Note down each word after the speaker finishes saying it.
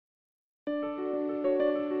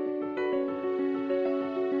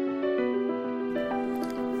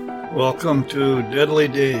Welcome to Deadly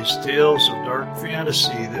Days, Tales of Dark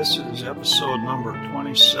Fantasy. This is episode number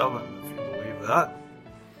 27, if you believe that.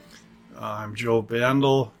 I'm Joe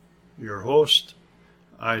Bandel, your host.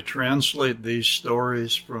 I translate these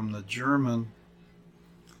stories from the German,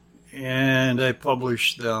 and I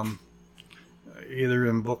publish them either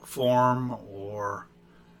in book form or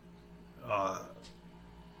I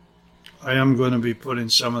am going to be putting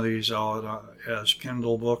some of these out as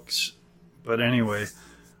Kindle books. But anyway,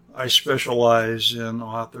 I specialize in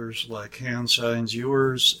authors like Hans-Heinz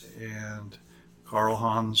Ewers and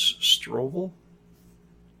Karl-Hans Strobel,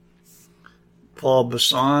 Paul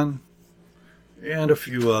Besson, and a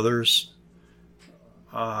few others.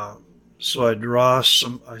 So I draw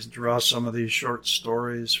some of these short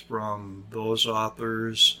stories from those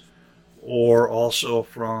authors, or also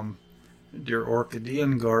from Der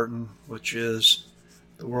Orchideengarten, which is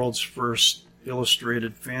the world's first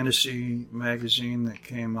illustrated fantasy magazine that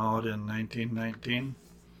came out in 1919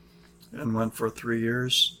 and went for 3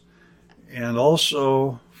 years, and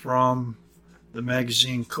also from the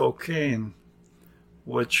magazine Cocaine,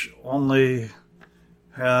 which only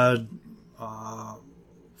had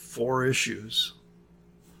 4 issues,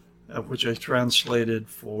 which I translated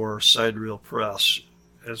for Sidereal Press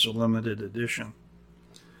as a limited edition.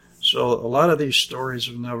 So a lot of these stories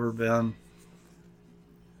have never been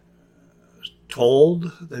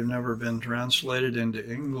told. They've never been translated into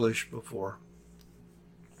English before.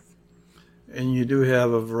 And you do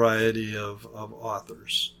have a variety of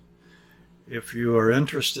authors. If you are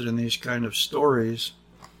interested in these kind of stories,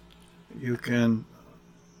 you can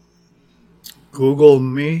Google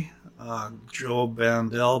me, Joe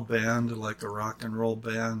Bandel, band like a rock and roll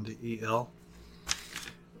band, EL,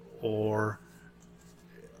 or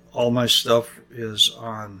all my stuff is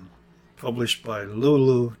published by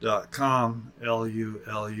Lulu.com,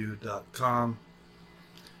 Lulu.com.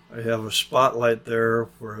 I have a spotlight there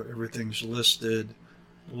where everything's listed,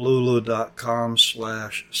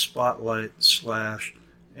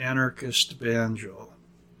 Lulu.com/spotlight/anarchist banjo.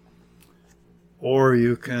 Or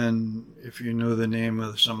you can, if you knew the name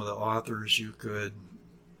of some of the authors, you could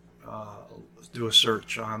do a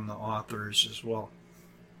search on the authors as well.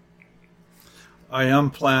 I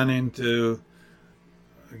am planning to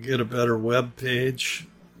get a better web page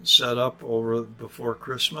set up before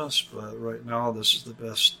Christmas, but right now this is the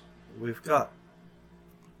best we've got.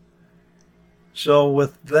 So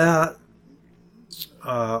with that,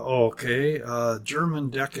 German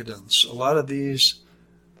decadence. A lot of these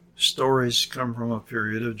stories come from a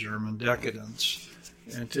period of German decadence.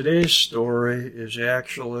 And today's story is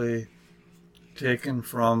actually taken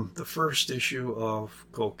from the first issue of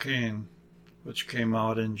Cocaine, which came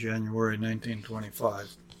out in January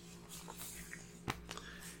 1925.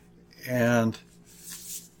 And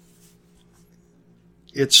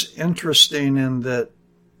it's interesting in that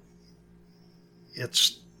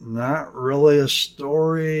it's not really a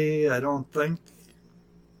story, I don't think,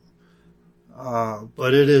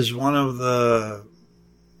 but it is one of the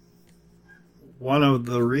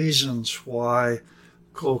reasons why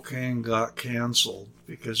Cocaine got canceled,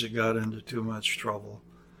 because it got into too much trouble.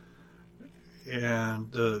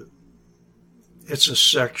 And it's a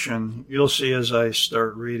section, you'll see as I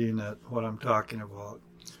start reading it what I'm talking about,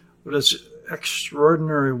 but it's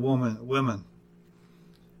extraordinary women.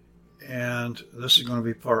 And this is going to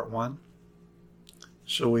be part 1.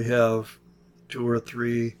 So we have 2 or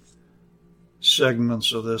 3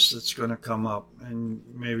 segments of this that's going to come up, and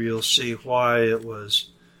maybe you'll see why it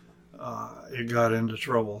got into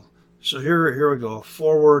trouble. So here we go.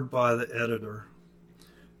 Forward by the editor.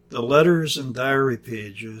 The letters and diary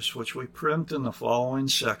pages, which we print in the following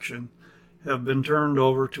section, have been turned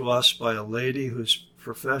over to us by a lady whose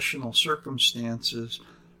professional circumstances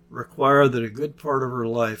require that a good part of her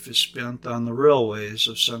life is spent on the railways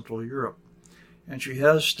of Central Europe, and she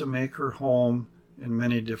has to make her home in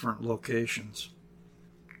many different locations.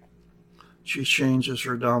 She changes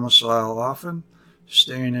her domicile often,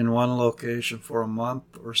 staying in one location for a month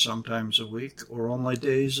or sometimes a week, or only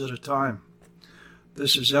days at a time.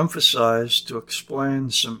 This is emphasized to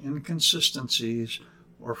explain some inconsistencies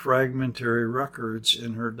or fragmentary records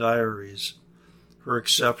in her diaries. Her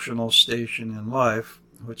exceptional station in life,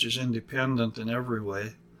 which is independent in every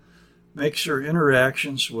way, makes her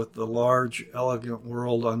interactions with the large, elegant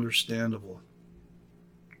world understandable.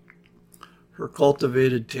 Her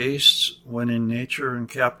cultivated tastes, winning nature, and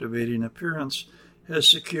captivating appearance has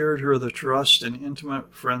secured her the trust and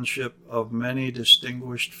intimate friendship of many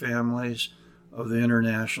distinguished families of the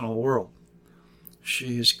international world.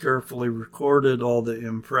 She has carefully recorded all the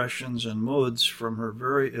impressions and moods from her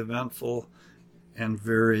very eventful and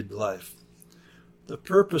varied life. The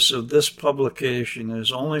purpose of this publication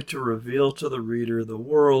is only to reveal to the reader the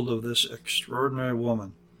world of this extraordinary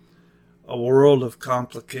woman, a world of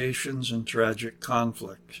complications and tragic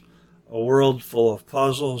conflicts, a world full of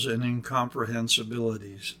puzzles and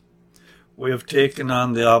incomprehensibilities. We have taken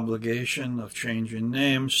on the obligation of changing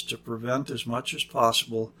names to prevent as much as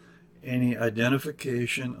possible any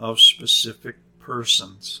identification of specific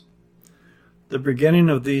persons. The beginning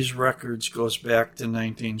of these records goes back to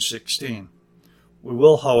 1916. We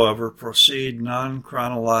will, however, proceed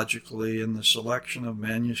non-chronologically in the selection of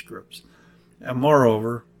manuscripts, and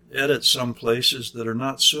moreover, edit some places that are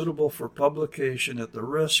not suitable for publication at the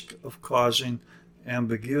risk of causing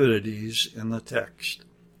ambiguities in the text.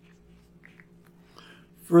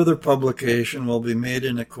 Further publication will be made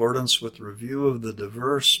in accordance with review of the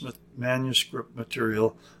diverse manuscript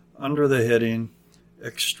material under the heading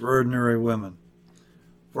Extraordinary Women.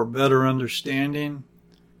 For better understanding,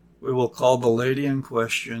 we will call the lady in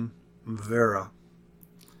question Vera.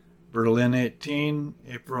 Berlin 18,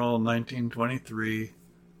 April 1923,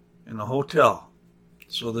 in the hotel.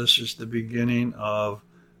 So this is the beginning of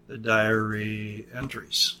the diary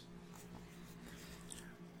entries.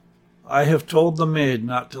 I have told the maid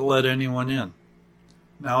not to let anyone in.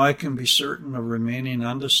 Now I can be certain of remaining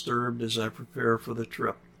undisturbed as I prepare for the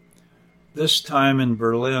trip. This time in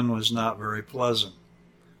Berlin was not very pleasant.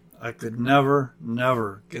 I could never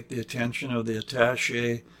get the attention of the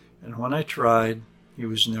attaché, and when I tried, he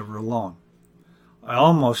was never alone. I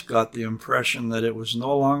almost got the impression that it was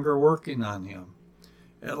no longer working on him,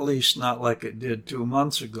 at least not like it did 2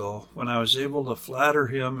 months ago, when I was able to flatter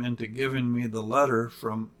him into giving me the letter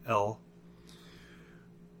from L,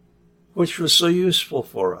 which was so useful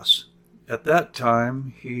for us. At that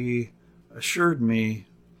time, he assured me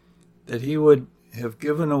that he would have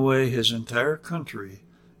given away his entire country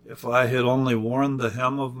if I had only worn the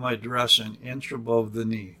hem of my dress an inch above the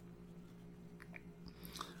knee.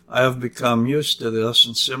 I have become used to this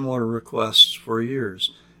and similar requests for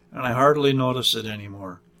years, and I hardly notice it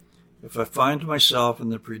anymore. If I find myself in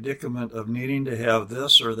the predicament of needing to have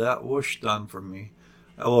this or that wish done for me,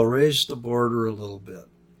 I will raise the border a little bit.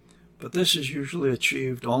 But this is usually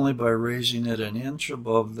achieved only by raising it an inch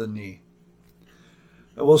above the knee.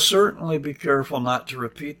 I will certainly be careful not to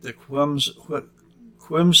repeat the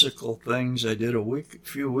whimsical things I did a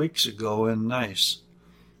few weeks ago in Nice.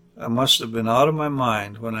 I must have been out of my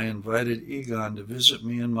mind when I invited Egon to visit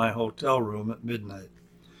me in my hotel room at midnight.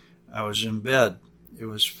 I was in bed. It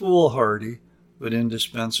was foolhardy, but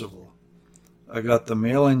indispensable. I got the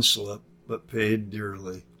mailing slip, but paid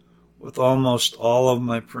dearly, with almost all of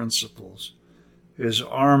my principals. His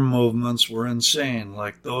arm movements were insane,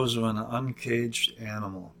 like those of an uncaged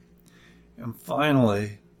animal. And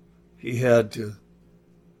finally, he had to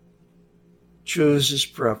choose his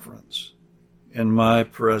preference in my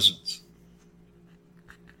presence.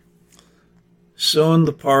 Soon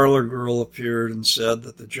the parlor girl appeared and said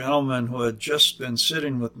that the gentleman who had just been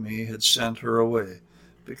sitting with me had sent her away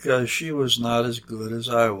because she was not as good as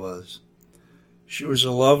I was. She was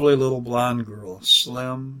a lovely little blonde girl,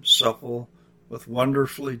 slim, supple, with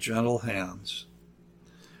wonderfully gentle hands.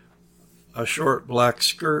 A short black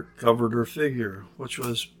skirt covered her figure, which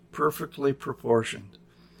was perfectly proportioned.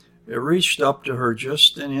 It reached up to her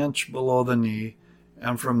just an inch below the knee,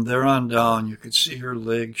 and from there on down you could see her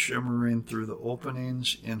legs shimmering through the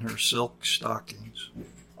openings in her silk stockings.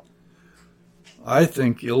 "I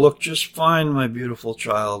think you look just fine, my beautiful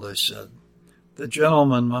child," I said. "The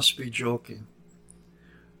gentleman must be joking."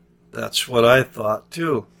 "That's what I thought,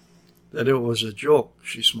 too, that it was a joke,"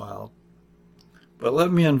 she smiled. "But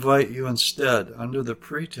let me invite you instead, under the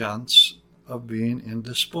pretense of being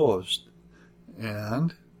indisposed,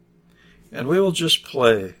 and we will just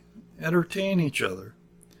play, entertain each other.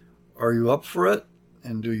 Are you up for it,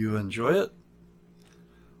 and do you enjoy it?"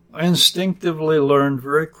 I instinctively learned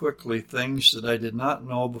very quickly things that I did not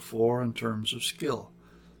know before in terms of skill.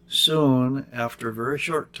 Soon, after a very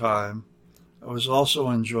short time, I was also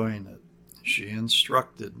enjoying it. She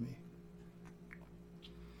instructed me.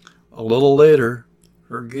 A little later,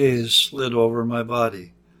 her gaze slid over my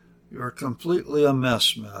body. "You are completely a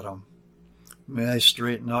mess, madam. May I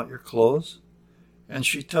straighten out your clothes?" And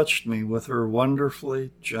she touched me with her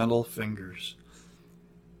wonderfully gentle fingers.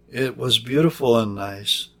 It was beautiful and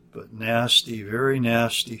nice, but nasty, very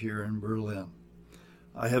nasty here in Berlin.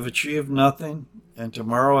 I have achieved nothing, and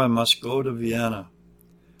tomorrow I must go to Vienna.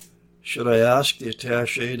 Should I ask the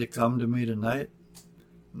attaché to come to me tonight?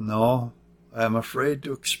 No, I am afraid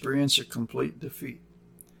to experience a complete defeat.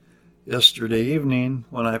 Yesterday evening,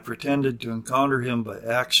 when I pretended to encounter him by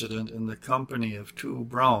accident in the company of 2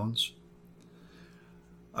 Browns,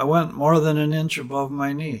 I went more than an inch above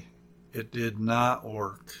my knee. It did not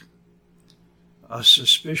work. A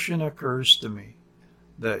suspicion occurs to me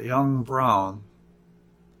that young Brown,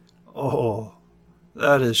 oh,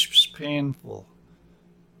 that is painful.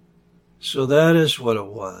 So that is what it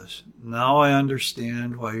was. Now I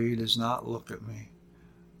understand why he does not look at me,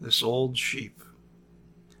 this old sheep.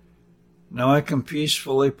 Now I can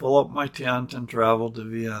peacefully pull up my tent and travel to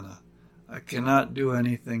Vienna. I cannot do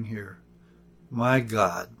anything here. My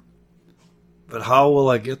God. But how will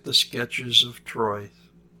I get the sketches of Troy?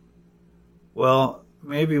 Well,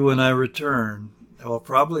 maybe when I return, I will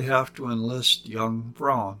probably have to enlist young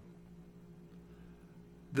Brown.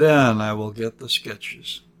 Then I will get the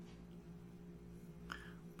sketches.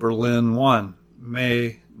 Berlin 1,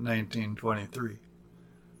 May 1923.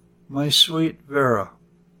 My sweet Vera,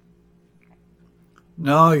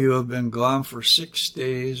 now you have been gone for 6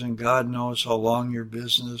 days, and God knows how long your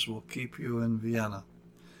business will keep you in Vienna.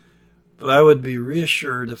 But I would be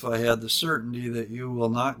reassured if I had the certainty that you will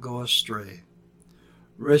not go astray.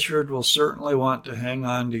 Richard will certainly want to hang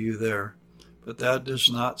on to you there, but that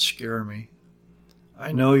does not scare me.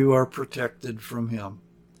 I know you are protected from him.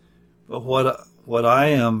 But what I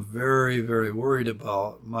am very, very worried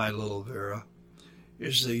about, my little Vera,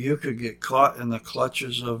 is that you could get caught in the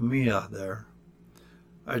clutches of Mia there.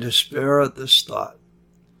 I despair at this thought.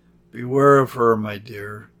 Beware of her, my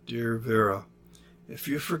dear, dear Vera. If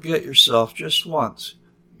you forget yourself just once,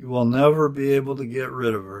 you will never be able to get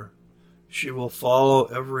rid of her. She will follow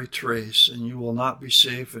every trace, and you will not be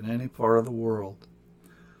safe in any part of the world.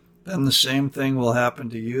 Then the same thing will happen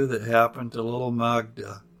to you that happened to little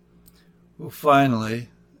Magda, who finally,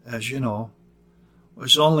 as you know,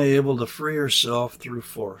 was only able to free herself through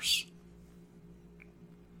force.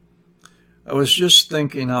 I was just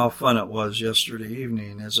thinking how fun it was yesterday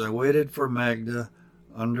evening as I waited for Magda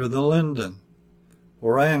under the linden,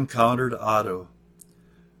 where I encountered Otto.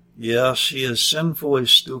 Yes, he is sinfully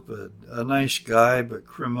stupid, a nice guy, but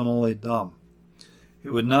criminally dumb. He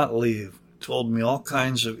would not leave, told me all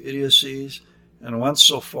kinds of idiocies, and went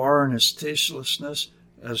so far in his tastelessness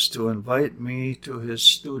as to invite me to his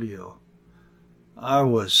studio. I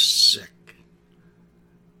was sick.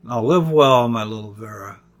 Now live well, my little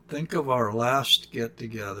Vera. Think of our last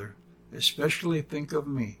get-together. Especially think of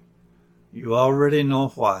me. You already know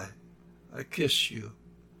why. I kiss you.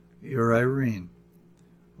 Your Irene.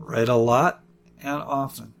 Write a lot and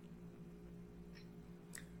often.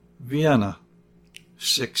 Vienna,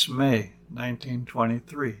 6 May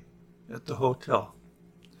 1923, at the hotel.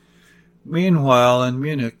 Meanwhile, in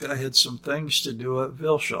Munich, I had some things to do at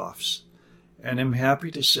Wilshoff's, and am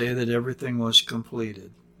happy to say that everything was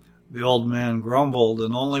completed. The old man grumbled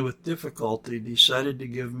and only with difficulty decided to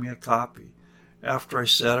give me a copy, after I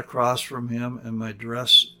sat across from him and my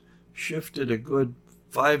dress shifted a good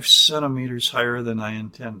 5 centimeters higher than I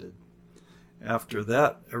intended. After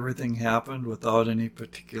that, everything happened without any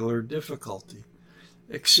particular difficulty,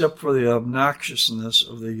 except for the obnoxiousness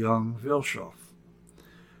of the young Wilshoff.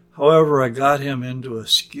 However, I got him into a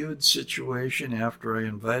skewed situation after I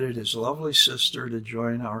invited his lovely sister to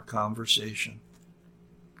join our conversation.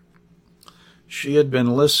 She had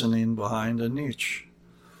been listening behind a niche.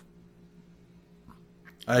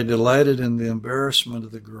 I delighted in the embarrassment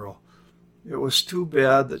of the girl. It was too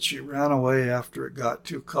bad that she ran away after it got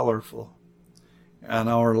too colorful. An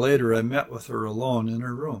hour later, I met with her alone in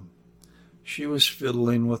her room. She was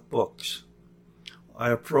fiddling with books. I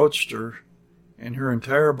approached her, and her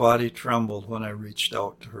entire body trembled when I reached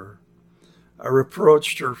out to her. I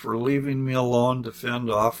reproached her for leaving me alone to fend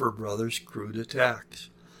off her brother's crude attacks,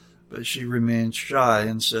 but she remained shy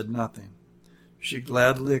and said nothing. She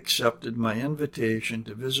gladly accepted my invitation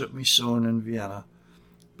to visit me soon in Vienna,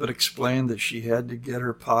 but explained that she had to get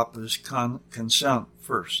her papa's consent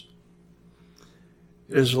first.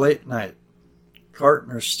 It is late night.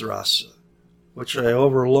 Kartnerstrasse, which I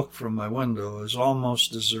overlook from my window, is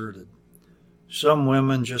almost deserted. Some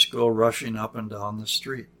women just go rushing up and down the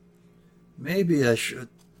street. Maybe I should...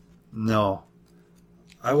 No,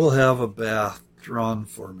 I will have a bath drawn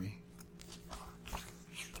for me.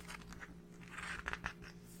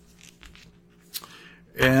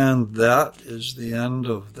 And that is the end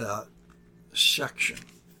of that section.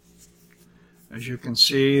 As you can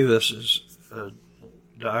see, this is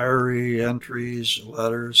diary entries,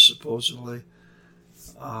 letters, supposedly.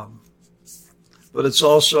 But it's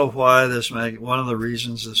also why one of the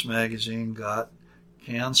reasons this magazine got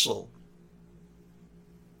canceled.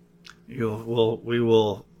 We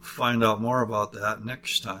will find out more about that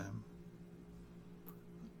next time.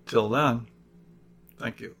 Till then,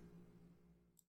 thank you.